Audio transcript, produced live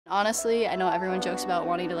Honestly, I know everyone jokes about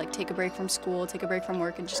wanting to take a break from school, take a break from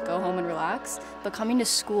work and just go home and relax, but coming to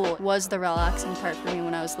school was the relaxing part for me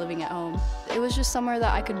when I was living at home. It was just somewhere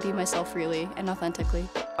that I could be myself freely and authentically.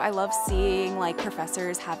 I love seeing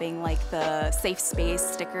professors having the safe space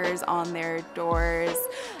stickers on their doors.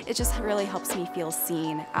 It just really helps me feel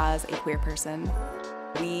seen as a queer person.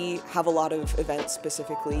 We have a lot of events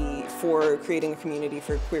specifically for creating a community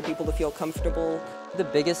for queer people to feel comfortable. The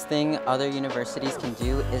biggest thing other universities can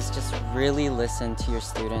do is just really listen to your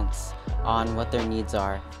students on what their needs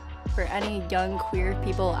are. For any young queer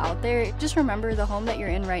people out there, just remember the home that you're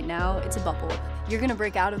in right now, it's a bubble. You're gonna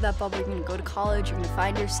break out of that bubble, you're gonna go to college, you're gonna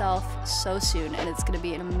find yourself so soon, and it's gonna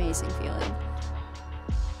be an amazing feeling.